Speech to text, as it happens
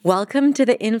Welcome to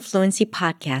the Influency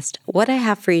Podcast. What I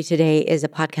have for you today is a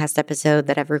podcast episode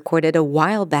that I've recorded a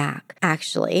while back,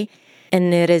 actually.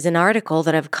 And it is an article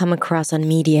that I've come across on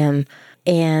Medium.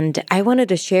 And I wanted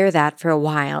to share that for a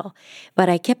while, but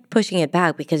I kept pushing it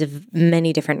back because of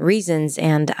many different reasons.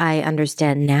 And I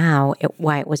understand now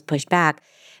why it was pushed back,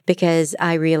 because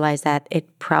I realized that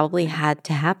it probably had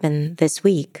to happen this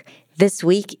week. This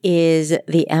week is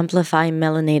the Amplify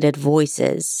Melanated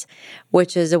Voices,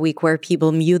 which is a week where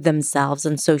people mute themselves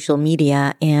on social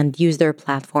media and use their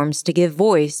platforms to give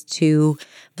voice to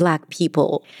Black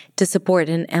people, to support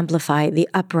and amplify the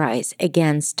uprise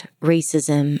against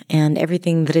racism and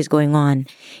everything that is going on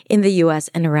in the US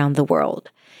and around the world.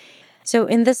 So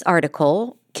in this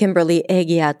article, Kimberly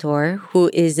Egiator, who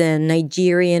is a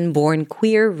Nigerian-born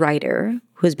queer writer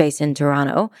who's based in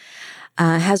Toronto,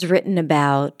 has written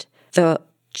about the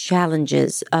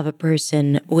challenges of a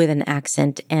person with an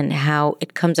accent and how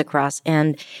it comes across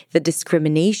and the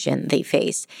discrimination they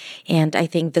face. And I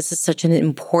think this is such an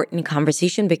important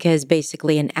conversation because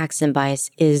basically an accent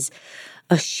bias is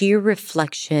a sheer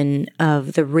reflection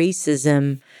of the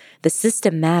racism, the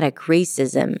systematic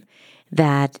racism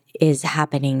that is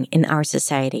happening in our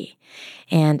society.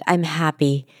 And I'm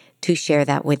happy to share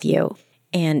that with you.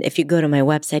 And if you go to my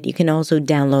website, you can also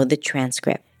download the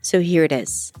transcript. So here it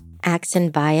is.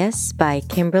 Accent Bias by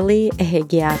Kimberly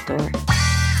Egiator.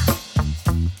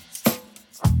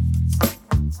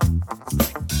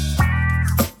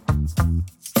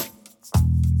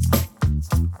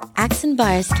 Accent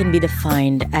bias can be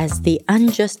defined as the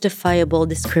unjustifiable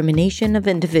discrimination of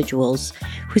individuals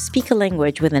who speak a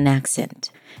language with an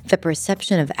accent. The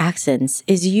perception of accents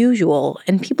is usual,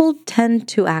 and people tend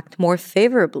to act more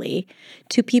favorably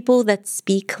to people that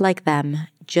speak like them,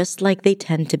 just like they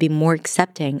tend to be more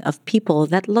accepting of people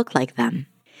that look like them.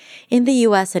 In the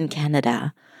US and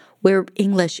Canada, where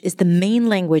English is the main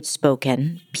language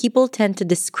spoken, people tend to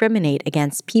discriminate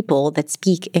against people that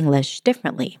speak English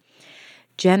differently.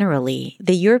 Generally,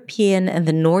 the European and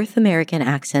the North American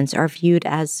accents are viewed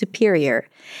as superior,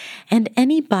 and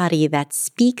anybody that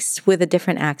speaks with a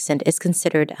different accent is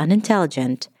considered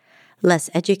unintelligent, less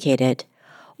educated,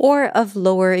 or of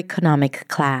lower economic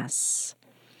class.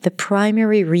 The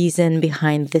primary reason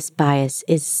behind this bias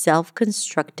is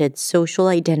self-constructed social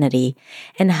identity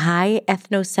and high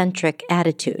ethnocentric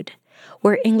attitude,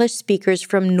 where English speakers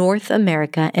from North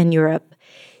America and Europe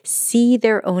see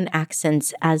their own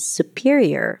accents as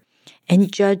superior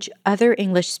and judge other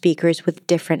English speakers with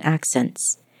different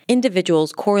accents.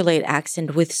 Individuals correlate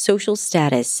accent with social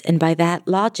status, and by that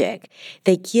logic,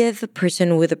 they give a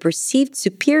person with a perceived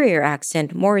superior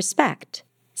accent more respect.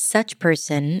 Such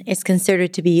person is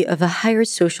considered to be of a higher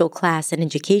social class and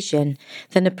education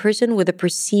than a person with a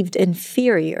perceived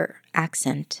inferior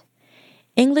accent.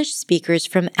 English speakers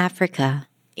from Africa,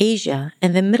 Asia,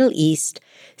 and the Middle East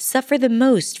suffer the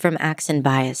most from accent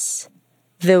bias.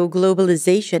 Though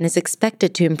globalization is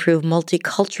expected to improve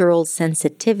multicultural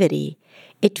sensitivity,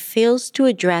 it fails to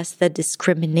address the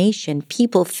discrimination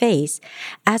people face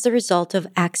as a result of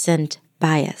accent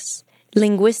bias.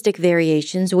 Linguistic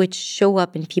variations which show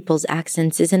up in people's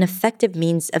accents is an effective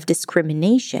means of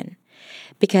discrimination,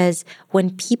 because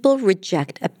when people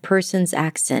reject a person's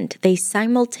accent, they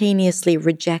simultaneously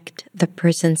reject the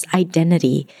person's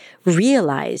identity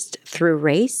realized through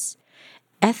race,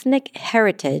 ethnic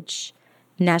heritage,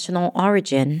 national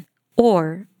origin,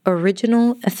 or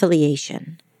original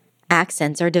affiliation.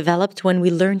 Accents are developed when we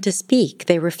learn to speak.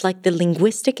 They reflect the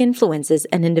linguistic influences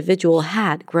an individual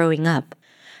had growing up.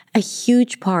 A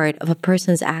huge part of a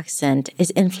person's accent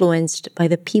is influenced by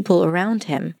the people around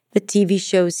him, the TV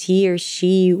shows he or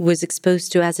she was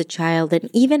exposed to as a child, and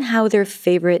even how their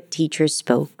favorite teachers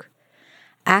spoke.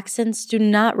 Accents do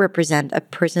not represent a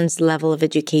person's level of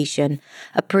education.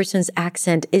 A person's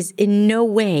accent is in no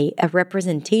way a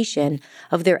representation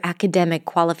of their academic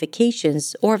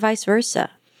qualifications or vice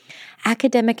versa.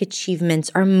 Academic achievements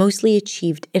are mostly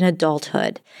achieved in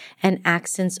adulthood, and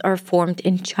accents are formed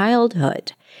in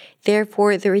childhood.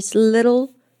 Therefore, there is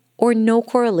little or no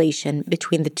correlation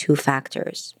between the two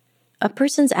factors. A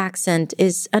person's accent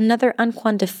is another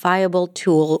unquantifiable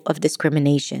tool of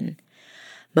discrimination.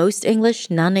 Most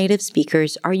English non-native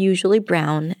speakers are usually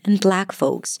brown and Black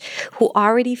folks who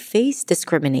already face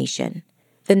discrimination.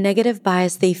 The negative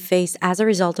bias they face as a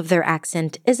result of their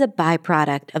accent is a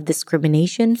byproduct of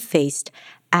discrimination faced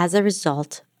as a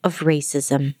result of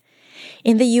racism.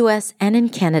 In the US and in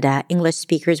Canada, English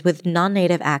speakers with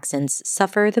non-native accents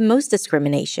suffer the most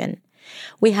discrimination.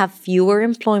 We have fewer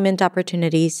employment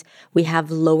opportunities, we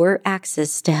have lower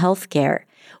access to healthcare,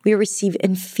 we receive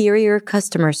inferior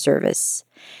customer service.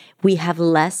 We have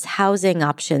less housing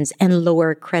options and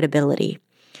lower credibility.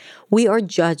 We are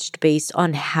judged based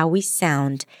on how we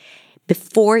sound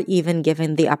before even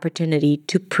given the opportunity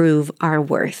to prove our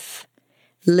worth.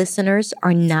 Listeners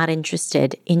are not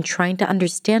interested in trying to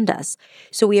understand us,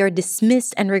 so we are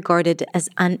dismissed and regarded as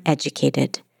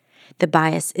uneducated. The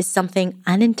bias is something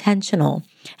unintentional,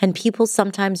 and people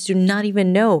sometimes do not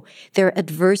even know they're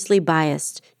adversely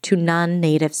biased to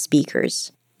non-native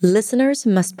speakers. Listeners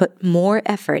must put more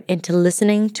effort into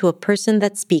listening to a person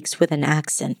that speaks with an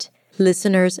accent.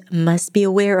 Listeners must be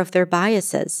aware of their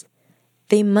biases.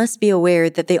 They must be aware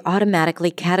that they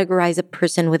automatically categorize a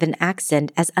person with an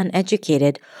accent as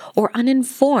uneducated or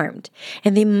uninformed,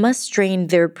 and they must train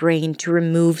their brain to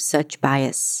remove such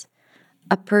bias.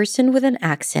 A person with an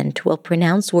accent will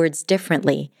pronounce words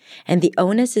differently, and the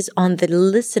onus is on the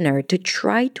listener to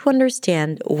try to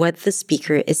understand what the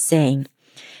speaker is saying.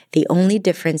 The only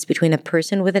difference between a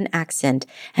person with an accent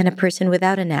and a person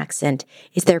without an accent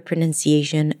is their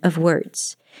pronunciation of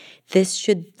words. This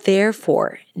should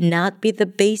therefore not be the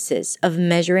basis of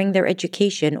measuring their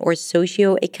education or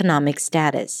socioeconomic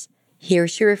status. Here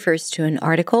she refers to an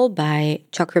article by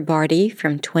Chakrabarty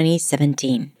from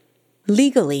 2017.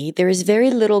 Legally, there is very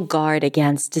little guard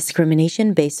against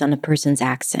discrimination based on a person's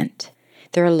accent.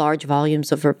 There are large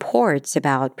volumes of reports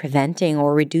about preventing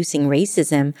or reducing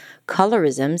racism,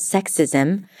 colorism,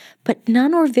 sexism, but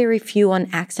none or very few on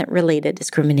accent-related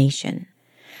discrimination.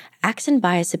 Accent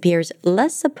bias appears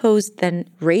less supposed than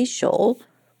racial,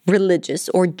 religious,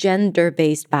 or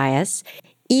gender-based bias,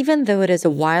 even though it is a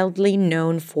widely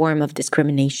known form of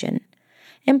discrimination.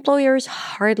 Employers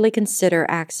hardly consider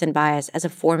accent bias as a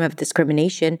form of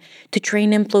discrimination to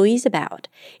train employees about.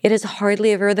 It is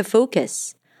hardly ever the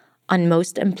focus. On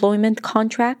most employment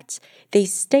contracts, they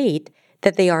state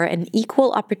that they are an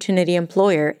equal opportunity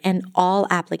employer and all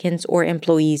applicants or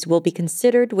employees will be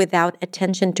considered without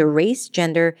attention to race,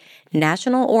 gender,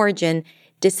 national origin,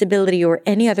 disability, or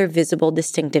any other visible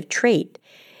distinctive trait.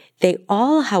 They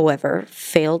all, however,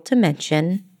 fail to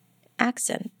mention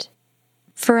accent.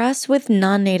 For us with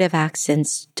non-native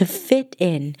accents to fit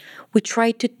in, we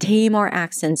try to tame our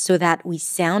accents so that we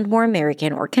sound more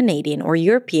American or Canadian or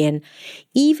European,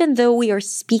 even though we are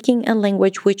speaking a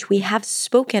language which we have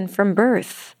spoken from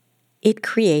birth. It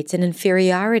creates an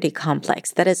inferiority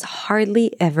complex that is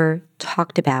hardly ever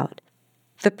talked about.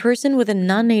 The person with a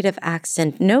non-native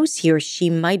accent knows he or she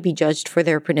might be judged for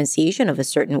their pronunciation of a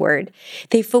certain word.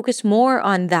 They focus more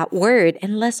on that word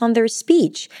and less on their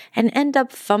speech and end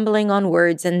up fumbling on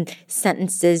words and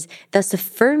sentences, thus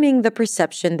affirming the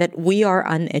perception that we are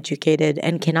uneducated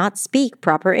and cannot speak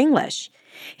proper English.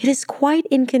 It is quite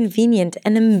inconvenient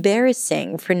and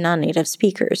embarrassing for non-native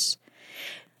speakers.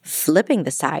 Flipping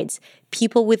the sides,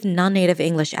 people with non-native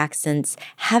English accents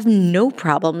have no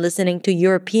problem listening to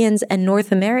Europeans and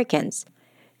North Americans.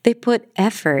 They put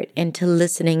effort into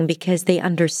listening because they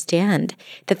understand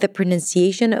that the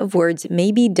pronunciation of words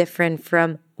may be different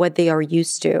from what they are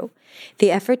used to.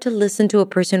 The effort to listen to a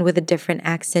person with a different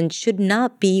accent should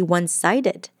not be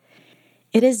one-sided.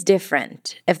 It is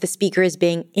different if the speaker is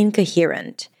being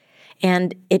incoherent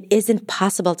and it isn't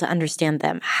possible to understand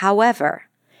them. However,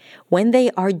 when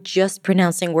they are just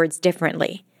pronouncing words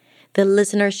differently, the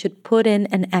listener should put in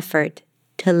an effort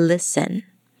to listen.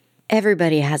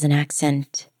 Everybody has an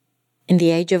accent. In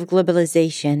the age of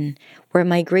globalization, where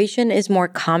migration is more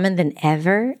common than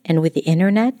ever, and with the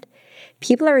internet,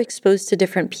 people are exposed to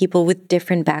different people with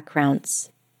different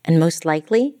backgrounds, and most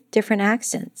likely, different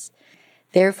accents.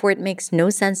 Therefore, it makes no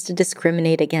sense to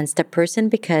discriminate against a person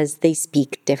because they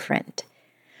speak different.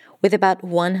 With about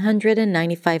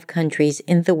 195 countries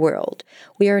in the world,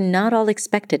 we are not all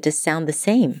expected to sound the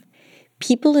same.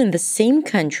 People in the same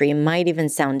country might even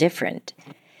sound different.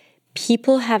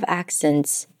 People have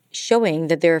accents showing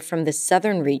that they're from the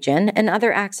southern region and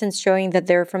other accents showing that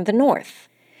they're from the north.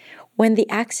 When the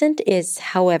accent is,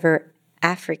 however,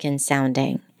 African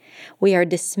sounding, we are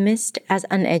dismissed as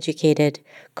uneducated,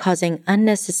 causing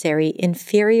unnecessary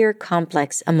inferior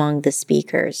complex among the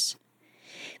speakers.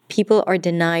 People are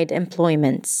denied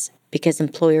employments because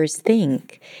employers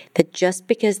think that just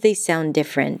because they sound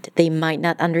different, they might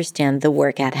not understand the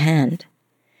work at hand.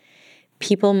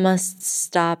 People must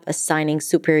stop assigning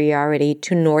superiority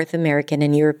to North American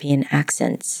and European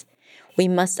accents. We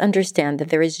must understand that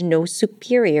there is no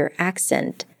superior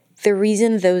accent. The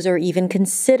reason those are even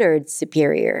considered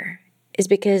superior is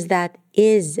because that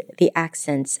is the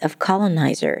accents of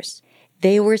colonizers.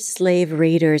 They were slave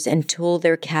raiders and told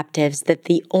their captives that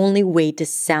the only way to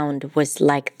sound was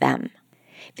like them.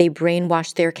 They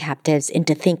brainwashed their captives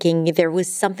into thinking there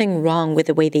was something wrong with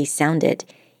the way they sounded,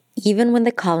 Even when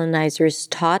the colonizers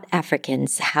taught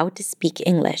Africans how to speak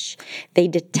English, they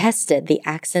detested the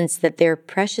accents that their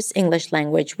precious English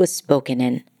language was spoken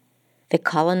in. The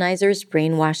colonizers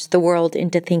brainwashed the world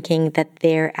into thinking that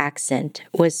their accent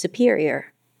was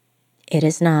superior. It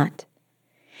is not.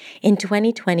 In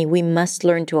 2020, we must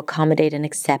learn to accommodate and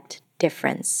accept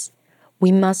difference.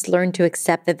 We must learn to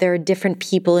accept that there are different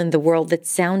people in the world that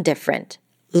sound different,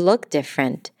 look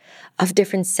different, of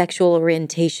different sexual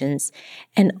orientations,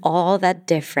 and all that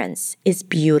difference is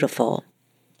beautiful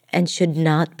and should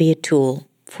not be a tool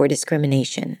for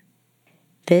discrimination.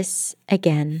 This,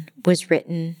 again, was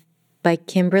written by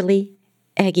Kimberly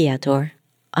Egiator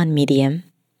on Medium.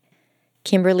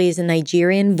 Kimberly is a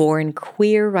Nigerian-born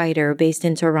queer writer based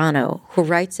in Toronto who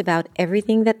writes about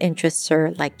everything that interests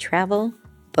her, like travel,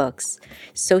 books,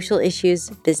 social issues,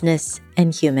 business,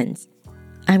 and humans.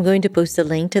 I'm going to post a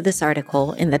link to this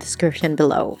article in the description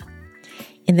below.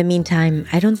 In the meantime,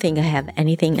 I don't think I have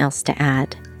anything else to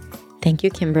add. Thank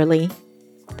you, Kimberly.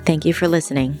 Thank you for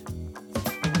listening.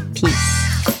 Peace.